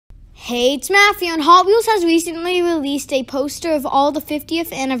Hey, it's Matthew, and Hot Wheels has recently released a poster of all the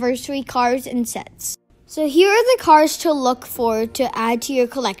 50th anniversary cars and sets. So here are the cars to look for to add to your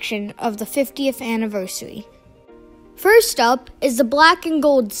collection of the 50th anniversary. First up is the black and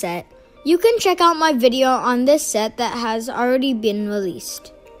gold set. You can check out my video on this set that has already been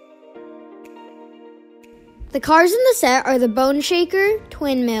released. The cars in the set are the Bone Shaker,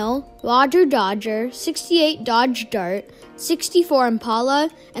 Twin Mill, Roger Dodger, 68 Dodge Dart, 64 Impala,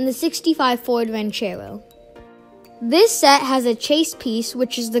 and the 65 Ford Ranchero. This set has a chase piece,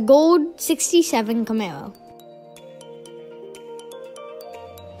 which is the gold 67 Camaro.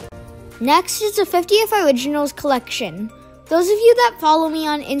 Next is the 50th Originals collection. Those of you that follow me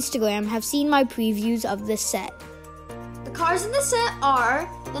on Instagram have seen my previews of this set. The cars in the set are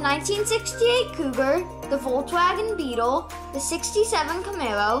the 1968 Cougar, the Volkswagen Beetle, the 67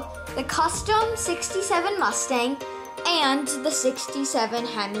 Camaro, the custom 67 Mustang, and the 67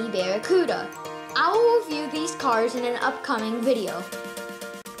 Hemi Barracuda. I will review these cars in an upcoming video.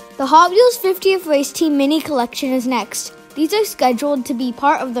 The Hot Wheels 50th Race Team Mini Collection is next. These are scheduled to be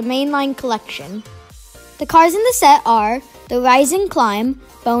part of the mainline collection. The cars in the set are the Rise and Climb,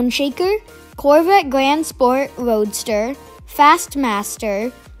 Bone Shaker, Corvette Grand Sport Roadster, Fast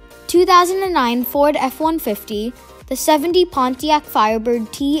Master, 2009 Ford F-150, the 70 Pontiac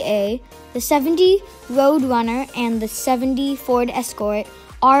Firebird TA, the 70 Roadrunner, and the 70 Ford Escort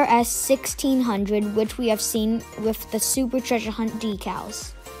RS 1600, which we have seen with the Super Treasure Hunt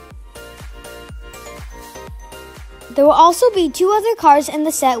decals. There will also be two other cars in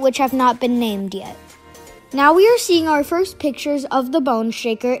the set which have not been named yet. Now we are seeing our first pictures of the Bone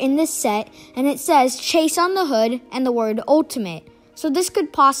Shaker in this set, and it says Chase on the hood and the word Ultimate, so this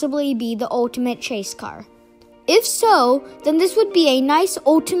could possibly be the Ultimate Chase car. If so, then this would be a nice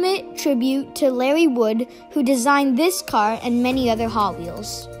ultimate tribute to Larry Wood, who designed this car and many other Hot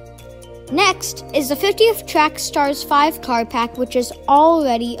Wheels. Next is the 50th Track Stars 5 car pack, which is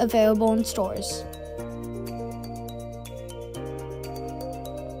already available in stores.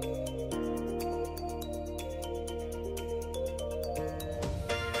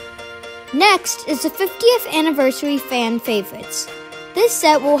 Next is the 50th Anniversary Fan Favorites. This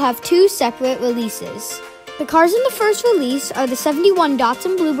set will have two separate releases. The cars in the first release are the 71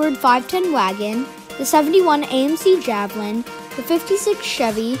 Datsun Bluebird 510 Wagon, the 71 AMC Javelin, the 56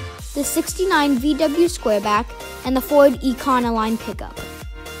 Chevy, the 69 VW Squareback, and the Ford Econoline pickup.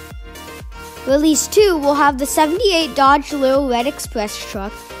 Release 2 will have the 78 Dodge Little Red Express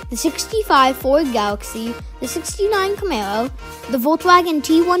truck, the 65 Ford Galaxy, the 69 Camaro, the Volkswagen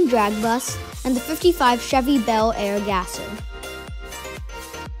T1 drag bus, and the 55 Chevy Bel Air Gasser.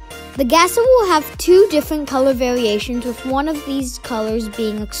 The Gasser will have two different color variations, with one of these colors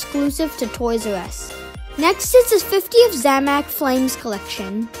being exclusive to Toys R Us. Next is the 50th Zamac Flames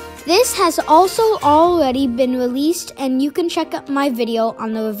collection. This has also already been released, and you can check out my video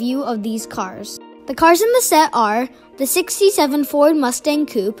on the review of these cars. The cars in the set are the 67 Ford Mustang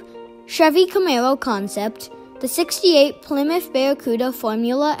Coupe, Chevy Camaro Concept, the 68 Plymouth Barracuda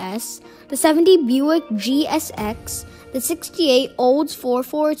Formula S, the 70 Buick GSX, the 68 Olds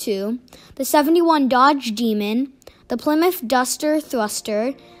 442, the 71 Dodge Demon, the Plymouth Duster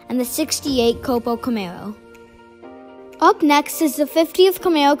Thruster, and the 68 Copo Camaro. Up next is the 50th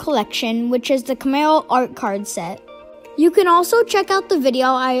Camaro collection, which is the Camaro Art Card set. You can also check out the video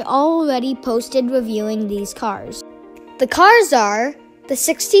I already posted reviewing these cars. The cars are the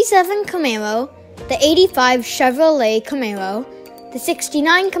 67 Camaro, the 85 Chevrolet Camaro, the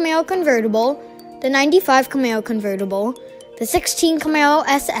 69 Camaro Convertible, the 95 Camaro Convertible, the 16 Camaro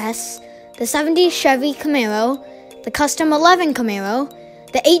SS, the 70 Chevy Camaro, the Custom 11 Camaro,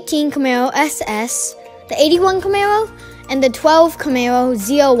 the 18 Camaro SS, the 81 Camaro, and the 12 Camaro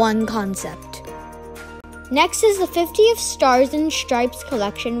Z01 Concept. Next is the 50th Stars and Stripes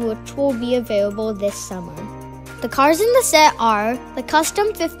collection, which will be available this summer. The cars in the set are the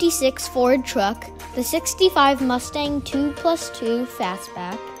Custom 56 Ford truck, the 65 Mustang 2+2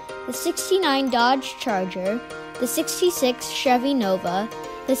 Fastback, the 69 Dodge Charger, the 66 Chevy Nova,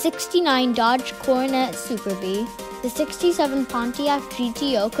 the 69 Dodge Coronet Super Bee, the 67 Pontiac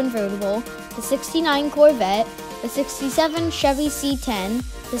GTO Convertible, the 69 Corvette, the 67 Chevy C10,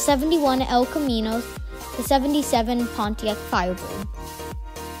 the 71 El Camino, the 77 Pontiac Firebird.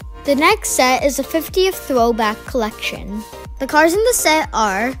 The next set is the 50th Throwback collection. The cars in the set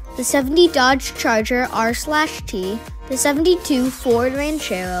are the 70 Dodge Charger R/T, the 72 Ford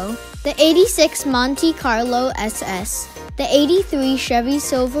Ranchero, the 86 Monte Carlo SS, the 83 Chevy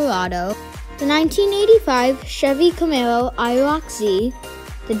Silverado, the 1985 Chevy Camaro IROC Z,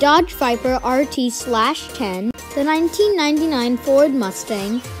 the Dodge Viper RT/10, the 1999 Ford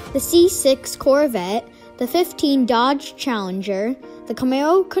Mustang, the C6 Corvette, the 15 Dodge Challenger, the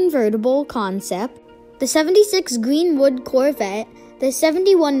Camaro convertible concept, the 76 Greenwood Corvette, the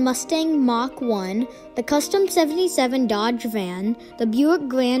 71 Mustang Mach-1, the custom 77 Dodge van, the Buick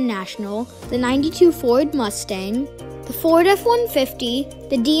Grand National, the 92 Ford Mustang, the Ford F-150,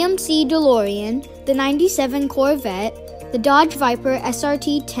 the DMC DeLorean, the 97 Corvette, the Dodge Viper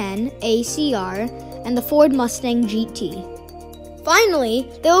SRT-10 ACR, and the Ford Mustang GT. Finally,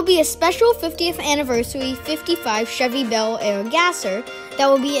 there will be a special 50th anniversary 55 Chevy Bel Air Gasser that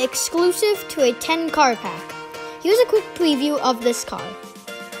will be exclusive to a 10-car pack. Here's a quick preview of this car.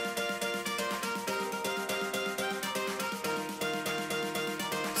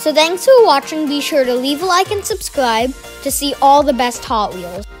 So thanks for watching. Be sure to leave a like and subscribe to see all the best Hot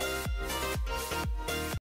Wheels.